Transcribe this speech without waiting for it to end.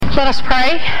Let us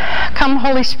pray. Come,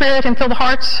 Holy Spirit, and fill the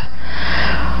hearts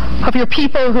of your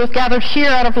people who have gathered here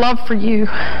out of love for you.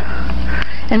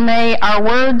 And may our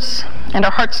words and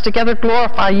our hearts together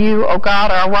glorify you, O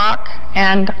God, our rock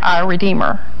and our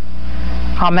Redeemer.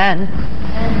 Amen.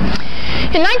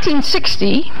 In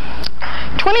 1960,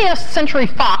 20th Century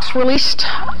Fox released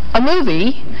a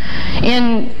movie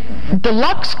in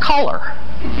deluxe color.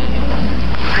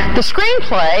 The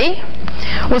screenplay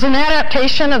was an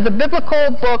adaptation of the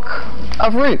biblical book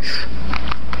of Ruth.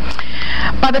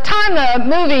 By the time the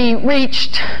movie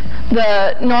reached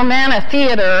the Normanna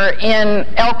Theater in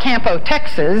El Campo,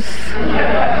 Texas,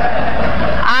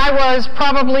 I was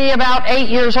probably about 8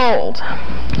 years old.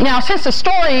 Now, since the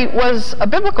story was a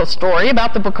biblical story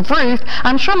about the book of Ruth,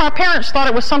 I'm sure my parents thought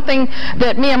it was something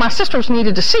that me and my sisters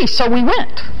needed to see, so we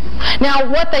went. Now,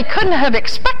 what they couldn't have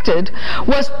expected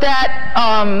was that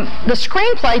the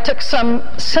screenplay took some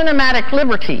cinematic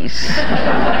liberties,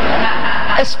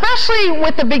 especially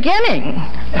with the beginning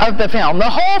of the film, the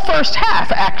whole first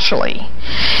half, actually.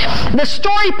 The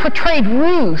story portrayed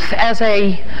Ruth as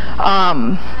a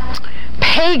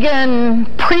pagan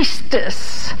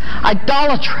priestess,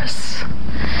 idolatress.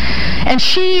 And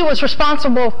she was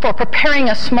responsible for preparing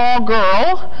a small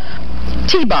girl,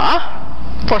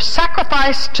 Tebah, for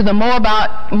sacrifice to the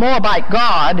Moabite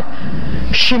god,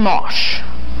 Chemosh.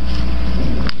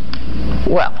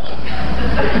 Well,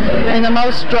 in the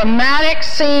most dramatic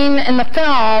scene in the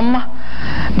film,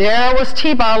 there was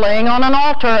Tebah laying on an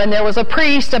altar, and there was a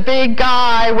priest, a big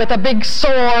guy with a big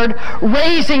sword,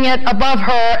 raising it above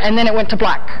her, and then it went to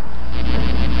black.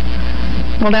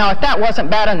 Well, now, if that wasn't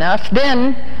bad enough,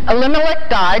 then Elimelech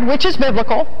died, which is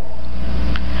biblical.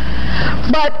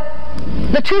 But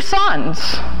the two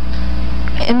sons,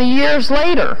 in the years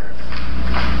later,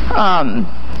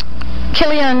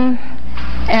 Chilion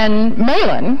and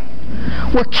Mahlon,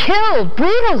 were killed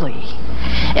brutally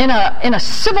in a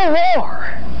civil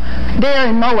war there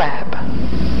in Moab.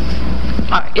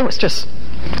 It was just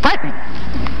frightening.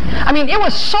 I mean, it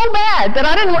was so bad that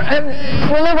I didn't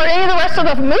remember any of the rest of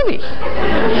the movie.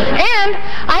 And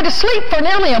I had to sleep for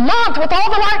nearly a month with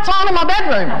all the lights on in my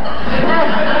bedroom,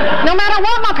 no matter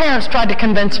what my parents tried to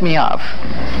convince me of.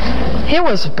 It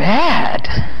was bad.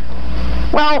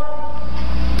 Well,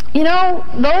 you know,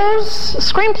 those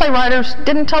screenplay writers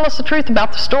didn't tell us the truth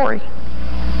about the story.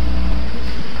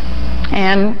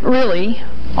 And really,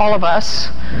 all of us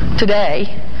today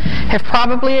have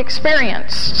probably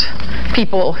experienced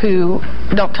people who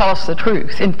don't tell us the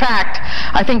truth. In fact,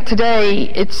 I think today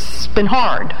it's been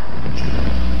hard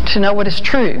to know what is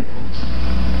true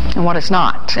and what is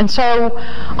not. And so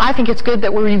I think it's good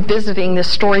that we're revisiting this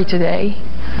story today.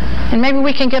 And maybe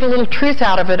we can get a little truth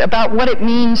out of it about what it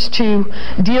means to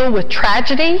deal with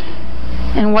tragedy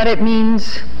and what it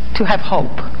means to have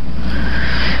hope.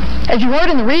 As you heard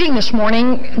in the reading this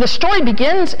morning, the story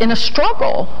begins in a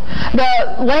struggle.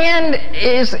 The land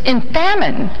is in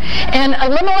famine, and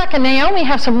Elimelech and Naomi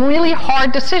have some really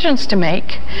hard decisions to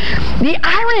make. The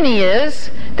irony is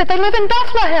that they live in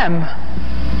Bethlehem,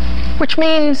 which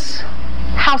means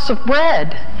house of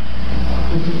bread.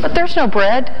 But there's no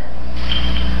bread.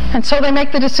 And so they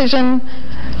make the decision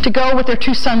to go with their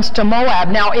two sons to Moab.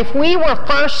 Now, if we were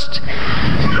first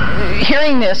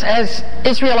hearing this as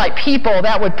Israelite people,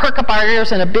 that would perk up our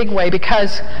ears in a big way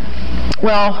because,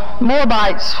 well,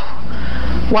 Moabites,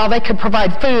 while they could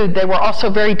provide food, they were also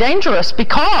very dangerous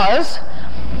because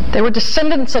they were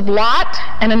descendants of Lot,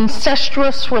 an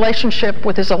incestuous relationship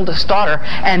with his oldest daughter.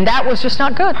 And that was just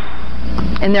not good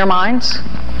in their minds.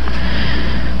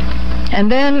 And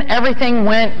then everything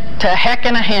went to heck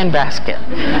in a handbasket.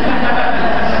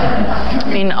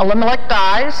 I mean, Elimelech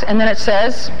dies, and then it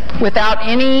says, without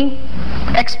any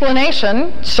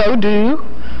explanation, so do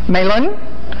Mahlon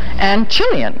and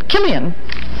Chilion.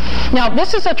 Now,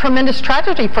 this is a tremendous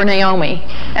tragedy for Naomi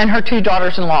and her two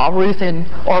daughters-in-law, Ruth and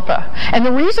Orpah. And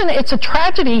the reason it's a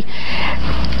tragedy,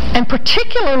 and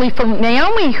particularly for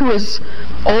Naomi, who is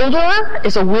older,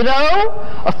 is a widow,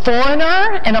 a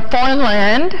foreigner in a foreign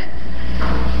land,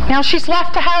 now she's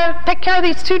left to take care of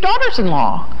these two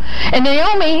daughters-in-law. And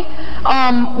Naomi,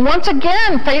 once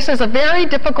again, faces a very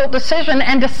difficult decision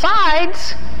and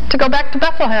decides to go back to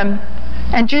Bethlehem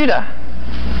and Judah,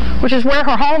 which is where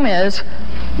her home is.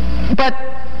 But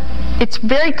it's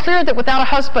very clear that without a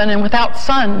husband and without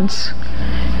sons,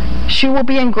 she will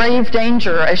be in grave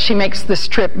danger as she makes this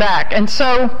trip back. And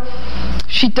so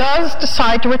she does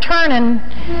decide to return,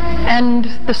 and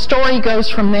the story goes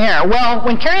from there. Well,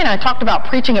 when Carrie and I talked about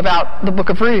preaching about the book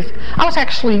of Ruth, I was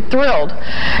actually thrilled.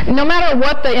 No matter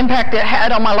what the impact it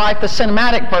had on my life, the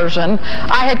cinematic version,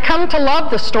 I had come to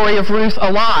love the story of Ruth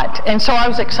a lot, and so I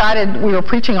was excited we were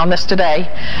preaching on this today.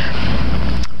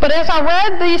 But as I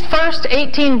read these first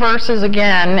 18 verses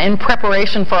again in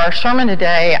preparation for our sermon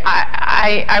today,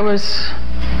 I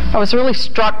was really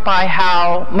struck by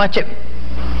how much it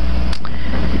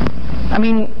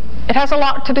has a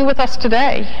lot to do with us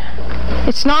today.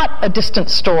 It's not a distant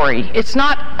story. It's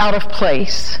not out of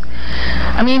place.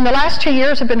 The last 2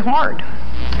 years have been hard.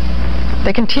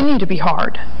 They continue to be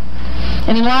hard.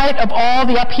 And in light of all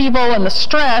the upheaval and the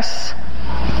stress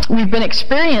we've been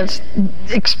experiencing,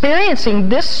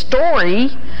 this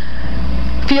story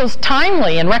feels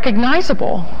timely and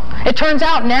recognizable. It turns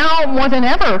out now more than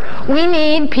ever, we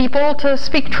need people to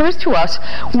speak truth to us.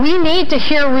 We need to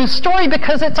hear Ruth's story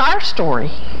because it's our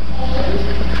story.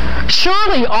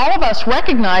 Surely all of us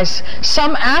recognize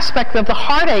some aspect of the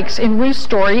heartaches in Ruth's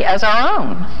story as our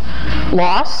own.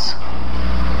 Loss,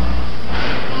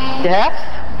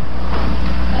 death,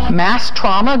 mass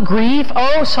trauma, grief,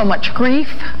 oh, so much grief,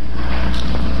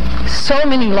 so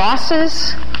many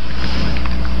losses.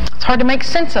 It's hard to make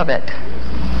sense of it.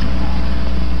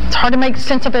 It's hard to make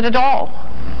sense of it at all.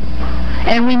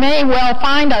 And we may well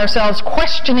find ourselves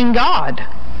questioning God.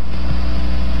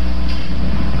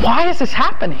 Why is this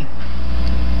happening?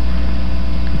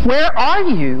 Where are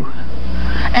you?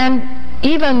 And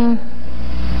even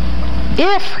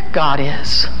if God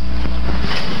is.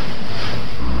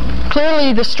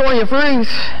 Clearly, the story of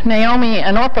Ruth, Naomi,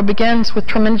 and Orpah begins with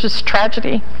tremendous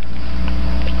tragedy.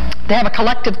 They have a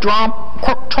collective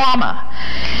trauma.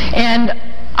 And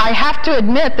I have to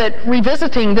admit that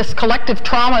revisiting this collective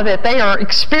trauma that they are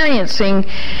experiencing,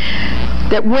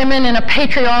 that women in a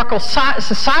patriarchal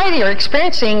society are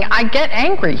experiencing, I get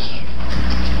angry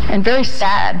and very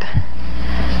sad.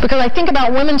 Because I think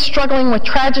about women struggling with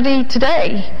tragedy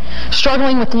today,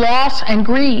 struggling with loss and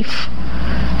grief.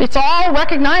 It's all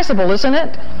recognizable, isn't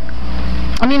it?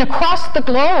 Across the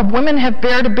globe, women have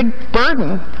bared a big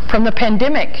burden from the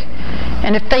pandemic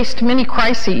and have faced many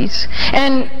crises.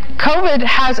 And COVID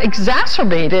has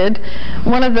exacerbated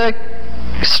one of the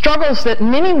struggles that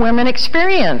many women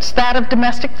experience, that of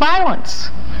domestic violence.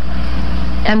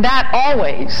 And that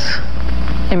always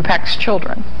impacts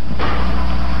children.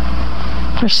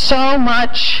 There's so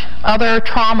much other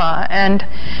trauma and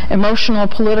emotional,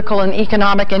 political, and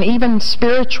economic, and even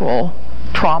spiritual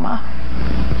trauma.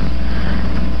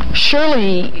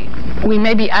 Surely we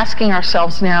may be asking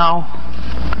ourselves now,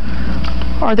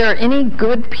 are there any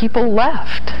good people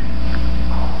left?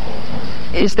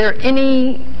 Is there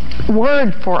any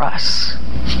word for us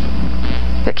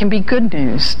that can be good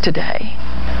news today?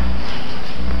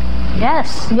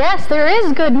 Yes, there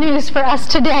is good news for us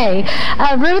today.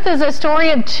 Ruth is a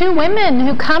story of two women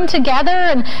who come together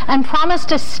and promise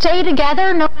to stay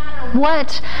together no matter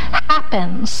what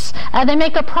happens. They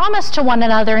make a promise to one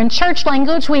another. In church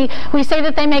language, we say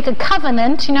that they make a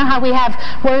covenant. You know how we have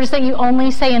words that you only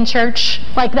say in church?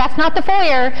 Like, that's not the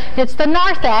foyer, it's the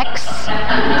narthex.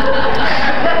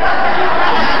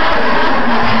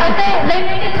 But they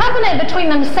make a covenant between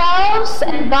themselves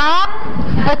and God.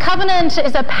 A covenant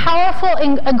is a powerful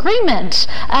agreement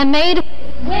made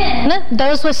when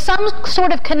those with some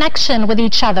sort of connection with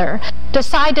each other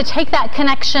decide to take that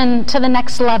connection to the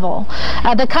next level.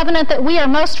 The covenant that we are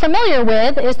most familiar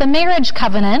with is the marriage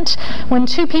covenant, when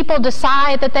two people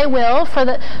decide that they will, for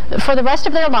the rest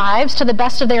of their lives, to the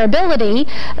best of their ability,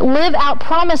 live out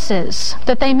promises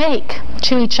that they make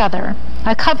to each other.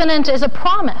 A covenant is a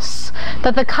promise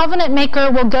that the covenant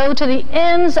maker will go to the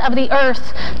ends of the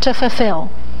earth to fulfill.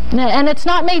 And it's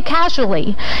not made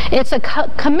casually. It's a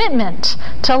commitment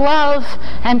to love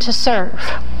and to serve.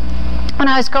 When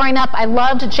I was growing up, I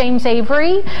loved James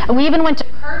Avery. We even went to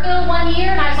Kerrville one year,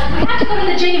 and I was like, we have to go to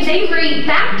the James Avery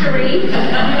factory.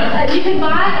 You can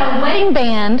buy a wedding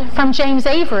band from James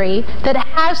Avery that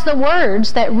has the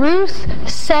words that Ruth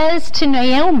says to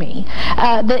Naomi.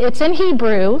 It's in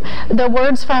Hebrew, the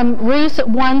words from Ruth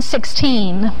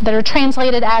 1:16 that are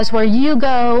translated as, where you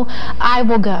go, I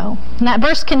will go. And that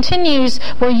verse continues,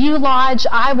 where you lodge,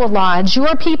 I will lodge.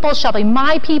 Your people shall be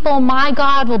my people, my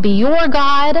God will be your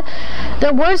God.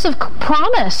 They're words of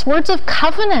promise, words of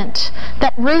covenant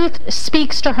that Ruth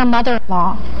speaks to her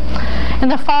mother-in-law. In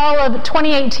the fall of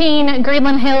 2018,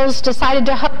 Greenland Hills decided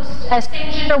to host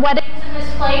same-gender weddings in this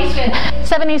place. We had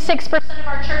 76% of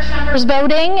our church members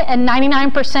voting, and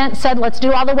 99% said, let's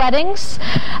do all the weddings.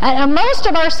 And most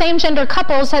of our same-gender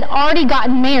couples had already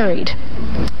gotten married.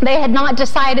 They had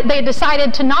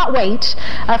decided to not wait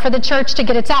for the church to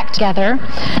get its act together.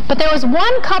 But there was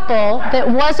one couple that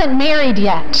wasn't married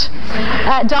yet.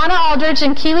 Donna Aldridge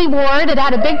and Keely Ward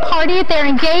had a big party at their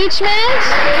engagement.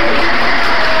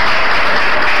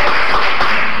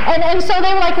 And so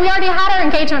they were like, we already had our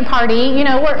engagement party,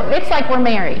 it's like we're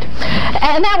married.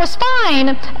 And that was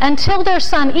fine until their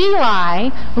son Eli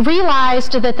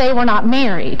realized that they were not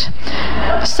married.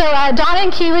 So Donna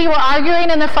and Keely were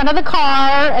arguing in the front of the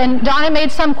car, and Donna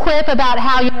made some quip about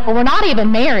how, we're not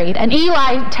even married. And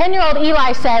 10-year-old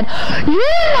Eli said,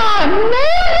 you're not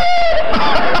married!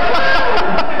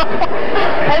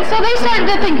 And so they started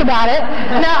to think about it.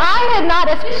 Now, I had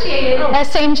not officiated a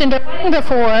same-gender wedding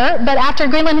before, but after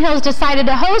Greenland Hills decided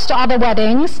to host all the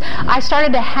weddings, I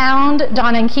started to hound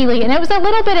Donna and Keely, and it was a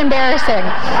little bit embarrassing.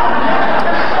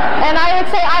 And I would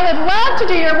say, I would love to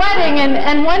do your wedding.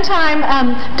 And one time,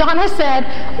 Donna said,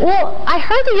 well, I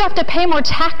heard that you have to pay more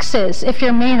taxes if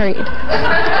you're married.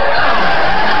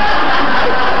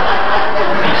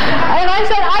 And I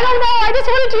said, I don't know, I just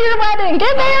want to do your wedding.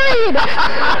 Get married.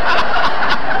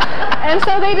 And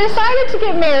so they decided to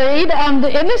get married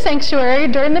in the sanctuary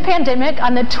during the pandemic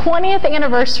on the 20th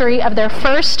anniversary of their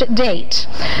first date.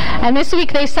 And this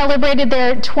week they celebrated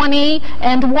their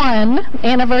 21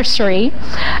 anniversary.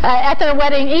 At their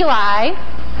wedding, Eli,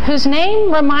 whose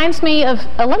name reminds me of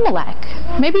Elimelech.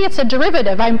 Maybe it's a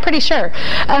derivative, I'm pretty sure.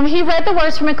 He read the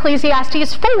words from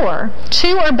Ecclesiastes 4.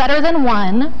 2 are better than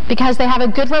 1 because they have a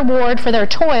good reward for their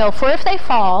toil. For if they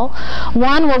fall,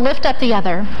 one will lift up the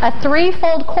other. A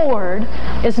threefold cord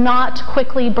is not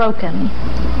quickly broken.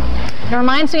 It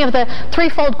reminds me of the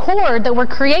threefold cord that were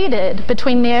created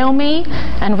between Naomi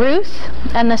and Ruth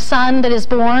and the son that is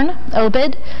born,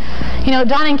 Obed.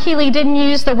 Don and Keely didn't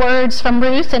use the words from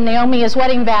Ruth and Naomi as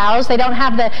wedding vows. They don't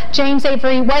have the James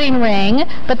Avery wedding ring,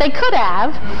 but they could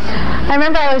have. I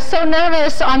remember I was so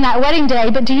nervous on that wedding day,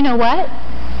 but do you know what?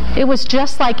 It was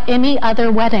just like any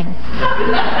other wedding.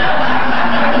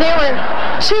 There were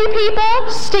two people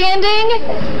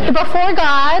standing before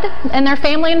God and their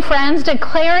family and friends,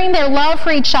 declaring their love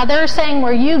for each other, saying,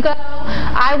 where you go,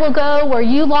 I will go. Where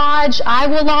you lodge, I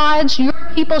will lodge. Your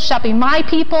people shall be my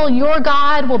people. Your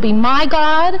God will be my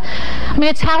God. I mean,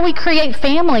 it's how we create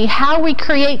family, how we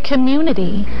create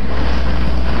community.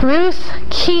 Ruth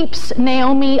keeps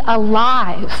Naomi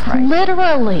alive, right.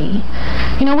 Literally.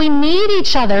 We need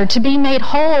each other to be made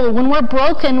whole. When we're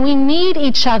broken, we need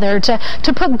each other to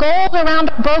put gold around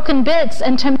our broken bits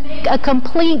and to make a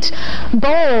complete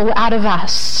bowl out of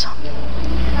us.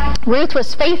 Ruth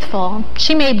was faithful.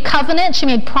 She made covenant, she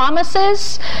made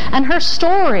promises, and her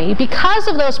story, because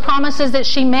of those promises that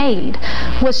she made,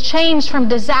 was changed from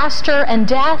disaster and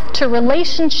death to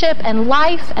relationship and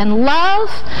life and love.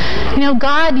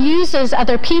 God uses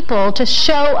other people to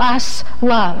show us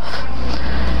love.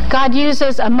 God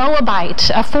uses a Moabite,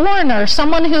 a foreigner,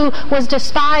 someone who was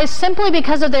despised simply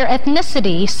because of their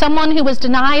ethnicity, someone who was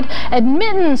denied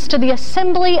admittance to the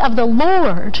assembly of the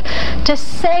Lord, to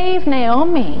save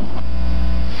Naomi.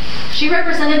 She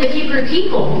represented the Hebrew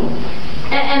people.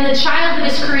 And the child that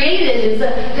is created is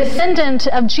a descendant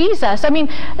of Jesus. I mean,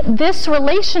 this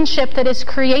relationship that is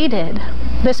created,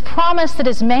 this promise that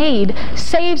is made,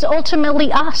 saves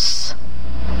ultimately us.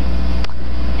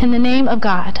 In the name of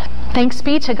God. Thanks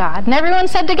be to God. And everyone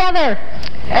said together,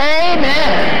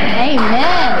 Amen.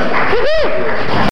 Amen. Woo-hoo.